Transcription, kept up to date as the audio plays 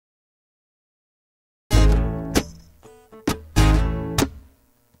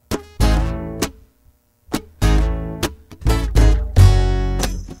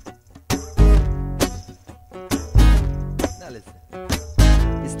listen.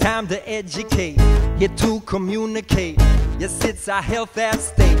 It's time to educate, here to communicate. Yes, it's our health at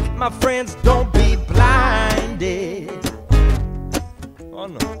stake. My friends, don't be blinded. Oh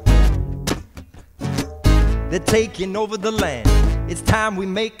no. They're taking over the land. It's time we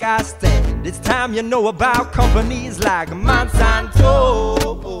make our stand. It's time you know about companies like Monsanto.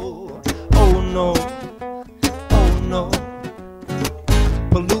 Oh no, oh no.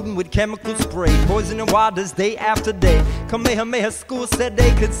 Polluting with chemical spray, poisoning waters day after day. Kamehameha Schools said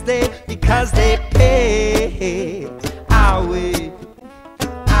they could stay because they pay our way,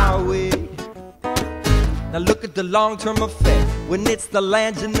 our way. Now look at the long-term effect when it's the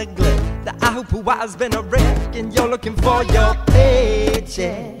land you neglect. The Oahu has been a wreck and you're looking for your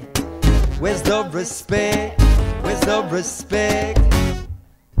paycheck. Where's the respect? Where's the respect?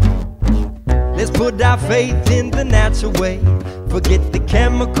 Let's put our faith in the natural way. Forget the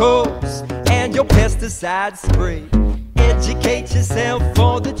chemicals and your pesticide spray. Educate yourself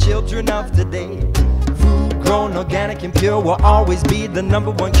for the children of today. Food grown organic and pure will always be the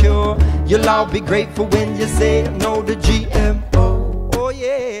 #1 cure. You'll all be grateful when you say no to GMO. Oh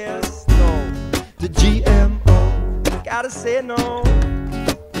yes, no to GMO. Gotta say no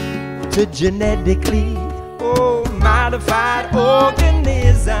to genetically modified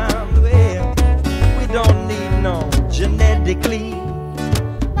organisms. Well, we don't need no genetically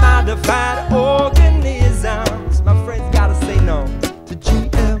modified organisms. My friends gotta say no to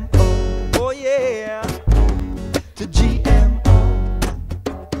GMO. Oh yeah, to GMO.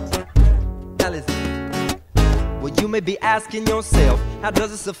 Now listen. Well, you may be asking yourself, how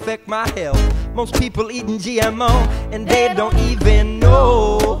does this affect my health? Most people eating GMO and they don't even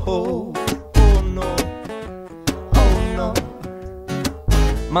know. Oh no, oh no.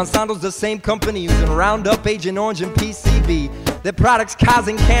 Monsanto's the same company using Roundup, Agent Orange, and PCB. Their products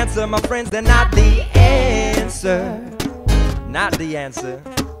causing cancer, my friends, they're not the answer. Not the answer.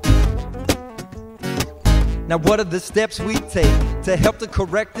 Now what are the steps we take to help to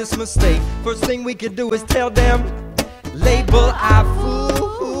correct this mistake? First thing we could do is tell them, label our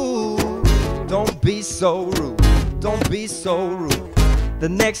food. Don't be so rude, don't be so rude. The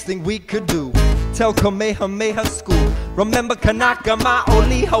next thing we could do, tell Kamehameha School, remember Kanaka, my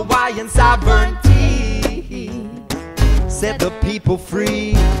only Hawaiian sovereignty. Set the people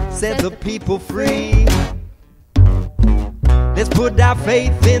free, set the people free. Let's put our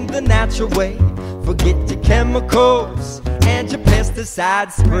faith in the natural way. Forget your chemicals and your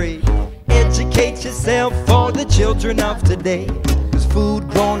pesticide spray. Educate yourself for the children of today. Cause food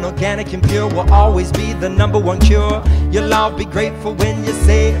grown organic and pure will always be the #1 cure. You'll all be grateful when you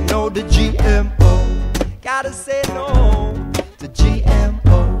say no to GMO. Gotta say no to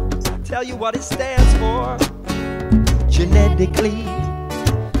GMO. Tell you what it stands for. Genetically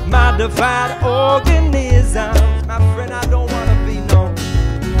modified organisms. My friend, I don't wanna be no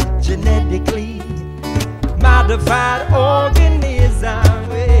genetically modified organism.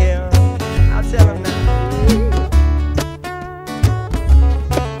 Well, I'll tell them now.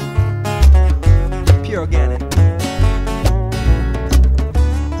 Pure organic.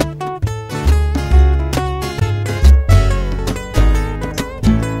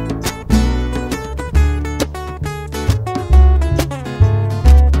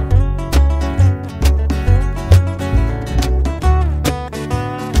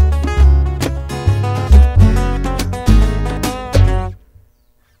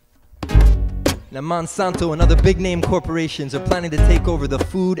 Now Monsanto and other big-name corporations are planning to take over the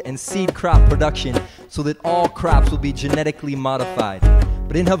food and seed crop production so that all crops will be genetically modified.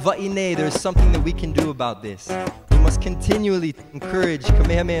 But in Hawaii, there's something that we can do about this. We must continually encourage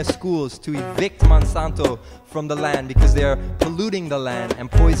Kamehameha Schools to evict Monsanto from the land because they are polluting the land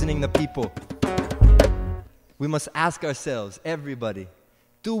and poisoning the people. We must ask ourselves, everybody,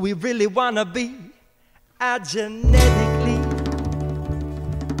 do we really want to be genetically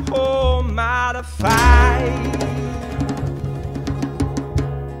modified?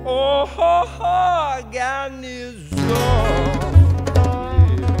 Organism.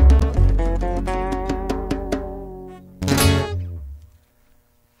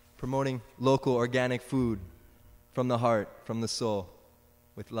 Promoting local organic food from the heart, from the soul,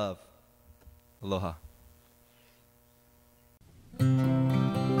 with love. Aloha.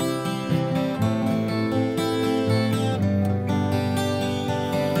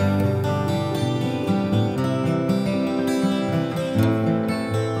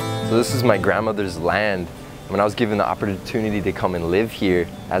 So this is my grandmother's land. When I was given the opportunity to come and live here,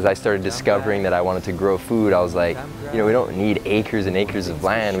 as I started discovering that I wanted to grow food, I was like, you know, we don't need acres and acres of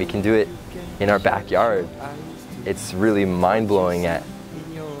land. We can do it in our backyard. It's really mind-blowing at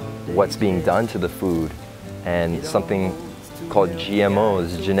what's being done to the food, and something called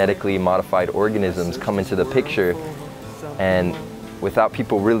GMOs, genetically modified organisms, come into the picture. And without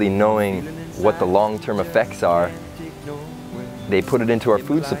people really knowing what the long-term effects are, they put it into our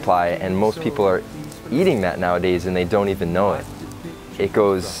food supply, and most people are eating that nowadays and they don't even know it. It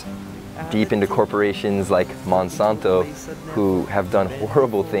goes deep into corporations like Monsanto, who have done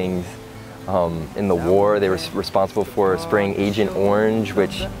horrible things. In the war, they were responsible for spraying Agent Orange,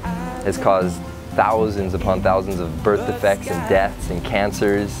 which has caused thousands upon thousands of birth defects and deaths and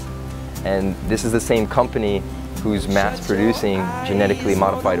cancers. And this is the same company who's mass producing genetically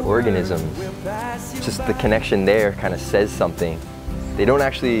modified organisms. Just the connection there kind of says something. They don't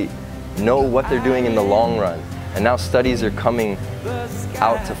actually know what they're doing in the long run. And now studies are coming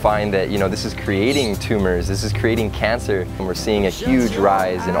out to find that, this is creating tumors, this is creating cancer, and we're seeing a huge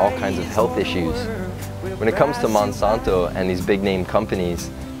rise in all kinds of health issues. When it comes to Monsanto and these big name companies,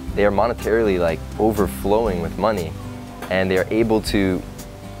 they are monetarily overflowing with money, and they are able to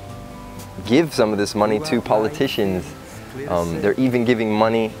give some of this money to politicians. They're even giving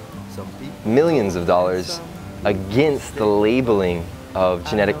money, millions of dollars, against the labeling of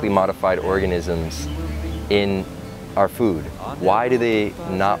genetically modified organisms in our food. Why do they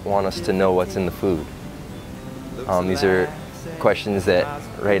not want us to know what's in the food? These are questions that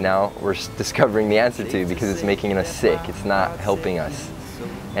right now we're discovering the answer to, because it's making us sick. It's not helping us.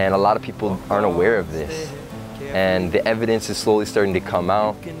 And a lot of people aren't aware of this. And the evidence is slowly starting to come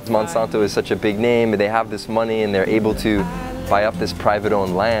out. Monsanto is such a big name, they have this money and they're able to buy up this private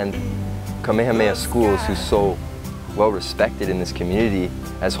owned land. Kamehameha Schools, who's so well respected in this community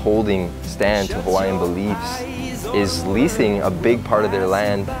as holding stand to Hawaiian beliefs, is leasing a big part of their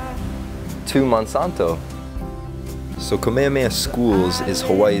land to Monsanto. So Kamehameha Schools is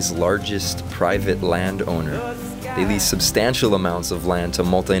Hawaii's largest private landowner. They lease substantial amounts of land to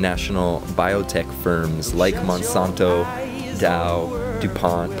multinational biotech firms like Monsanto, Dow,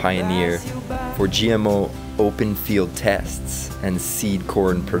 DuPont, Pioneer for GMO open field tests and seed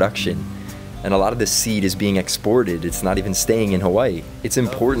corn production. And a lot of the seed is being exported. It's not even staying in Hawaii. It's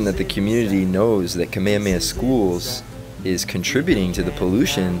important that the community knows that Kamehameha Schools is contributing to the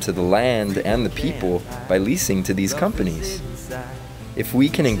pollution to the land and the people by leasing to these companies. If we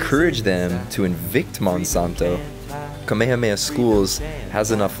can encourage them to evict Monsanto, Kamehameha Schools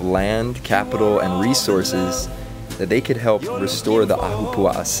has enough land, capital, and resources that they could help restore the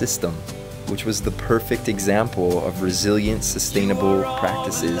Ahupua'a system, which was the perfect example of resilient, sustainable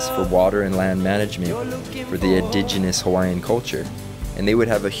practices for water and land management for the indigenous Hawaiian culture. And they would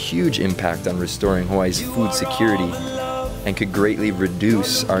have a huge impact on restoring Hawaii's food security and could greatly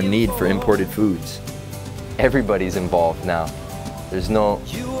reduce our need for imported foods. Everybody's involved now. There's no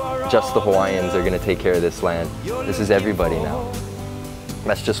just the Hawaiians are going to take care of this land. This is everybody now.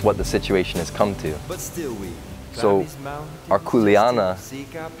 That's just what the situation has come to. So our kuleana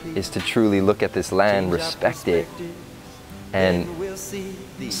is to truly look at this land, respect it, and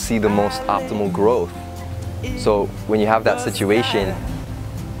see the most optimal growth. So when you have that situation,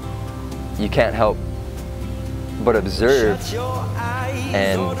 you can't help but observe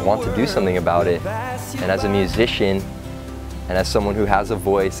and want to do something about it. And as a musician, and as someone who has a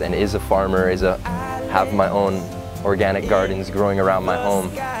voice and is a farmer, have my own organic gardens growing around my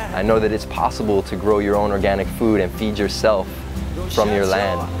home, I know that it's possible to grow your own organic food and feed yourself from your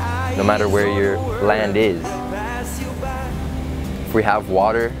land, no matter where your land is. If we have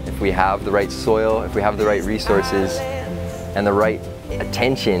water, if we have the right soil, if we have the right resources and the right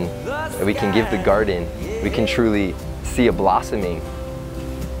attention that we can give the garden, we can truly see a blossoming.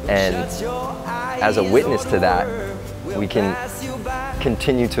 And as a witness to that, we can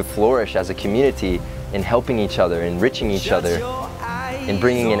continue to flourish as a community in helping each other, enriching each other, in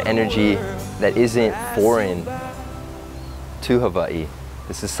bringing an energy that isn't foreign to Hawaii.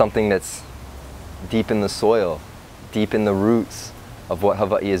 This is something that's deep in the soil, deep in the roots of what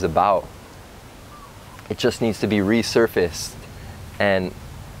Hawaii is about. It just needs to be resurfaced and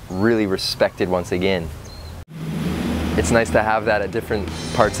really respected once again. It's nice to have that at different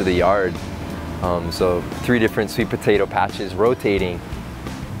parts of the yard. So 3 different sweet potato patches rotating.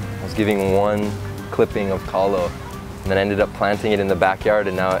 I was giving one clipping of kalo and then I ended up planting it in the backyard,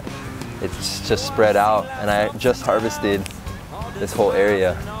 and now it's just spread out, and I just harvested this whole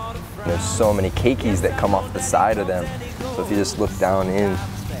area. There's so many keikis that come off the side of them. So if you just look down in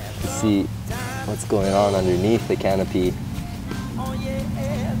to see what's going on underneath the canopy.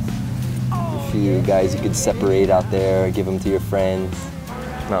 A few guys you could separate out there, give them to your friends.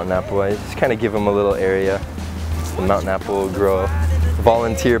 Mountain apple, I just kind of give them a little area. The mountain apple will grow.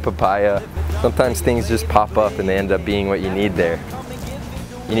 Volunteer papaya. Sometimes things just pop up and they end up being what you need there.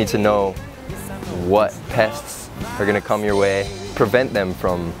 You need to know what pests are going to come your way, prevent them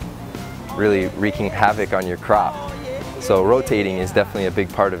from really wreaking havoc on your crop. So rotating is definitely a big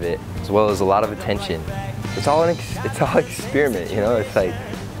part of it, as well as a lot of attention. It's all an experiment, you know. It's like,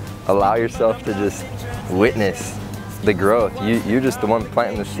 allow yourself to just witness the growth. You're just the one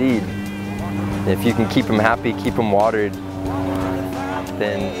planting the seed. And if you can keep them happy, keep them watered,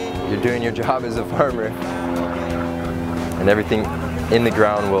 then you're doing your job as a farmer. And everything in the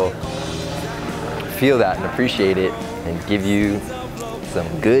ground will feel that and appreciate it and give you some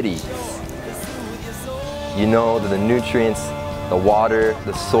goodies. You know that the nutrients, the water,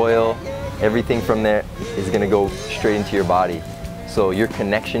 the soil, everything from there is going to go straight into your body. So your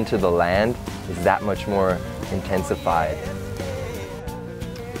connection to the land is that much more intensified.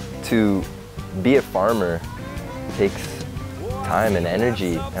 To be a farmer takes time and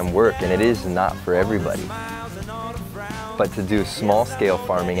energy and work, and it is not for everybody. But to do small-scale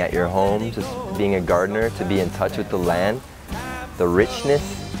farming at your home, just being a gardener, to be in touch with the land, the richness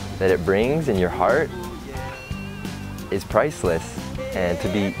that it brings in your heart is priceless. And to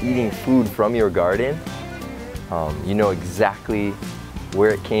be eating food from your garden, you know exactly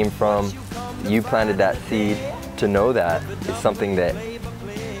where it came from. You planted that seed. To know that is something that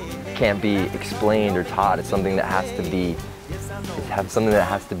can't be explained or taught. It's something that has to be, something that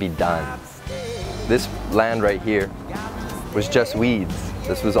has to be done. This land right here was just weeds.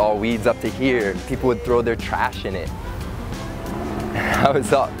 This was all weeds up to here. People would throw their trash in it. I was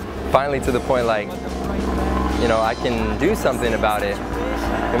finally to the point, like, you know, I can do something about it.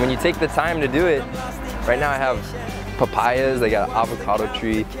 And when you take the time to do it, right now I have papayas, I got an avocado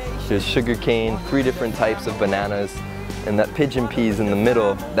tree, there's sugar cane, 3 different types of bananas, and that pigeon peas in the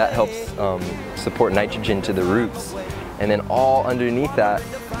middle, that helps support nitrogen to the roots. And then all underneath that,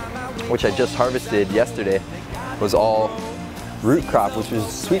 which I just harvested yesterday, was all root crop, which was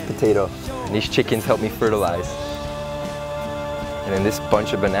sweet potato. And these chickens help me fertilize. And then this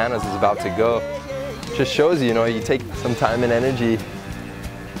bunch of bananas is about to go. Just shows you, you know, you take some time and energy,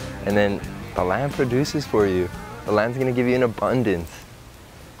 and then the land produces for you. The land's gonna give you an abundance.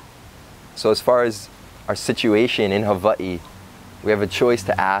 So as far as our situation in Hawaii, we have a choice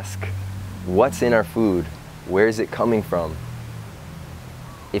to ask, what's in our food? Where is it coming from?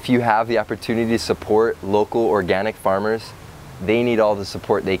 If you have the opportunity to support local organic farmers, they need all the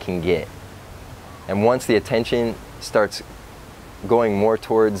support they can get. And once the attention starts going more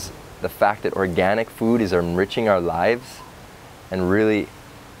towards the fact that organic food is enriching our lives and really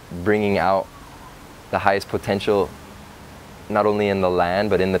bringing out the highest potential, not only in the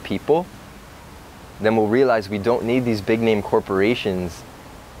land, but in the people, then we'll realize we don't need these big name corporations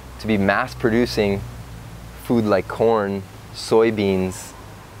to be mass producing food like corn, soybeans,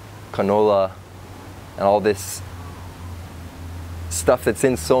 canola, and all this stuff that's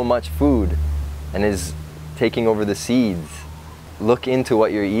in so much food and is taking over the seeds. Look into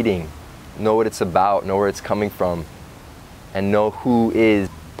what you're eating, know what it's about, know where it's coming from, and know who is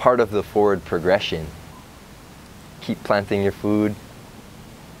part of the forward progression. Keep planting your food.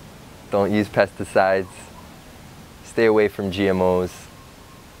 Don't use pesticides. Stay away from GMOs.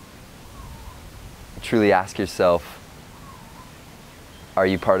 Truly ask yourself, are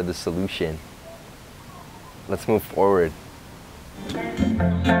you part of the solution? Let's move forward.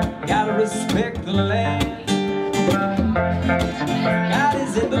 Gotta respect the land. God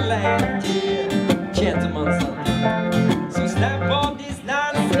is in the land, yeah. Chant to Monsanto. So snap all this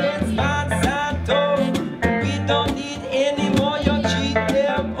nonsense, Monsanto. We don't need any more your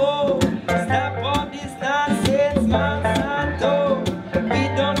GMO. Snap all this nonsense, Monsanto.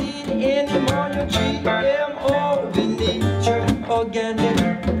 We don't need any more your GMO. We need true organic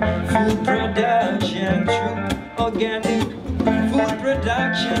food production, true organic food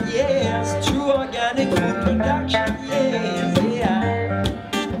production, yes, true organic food production, yes.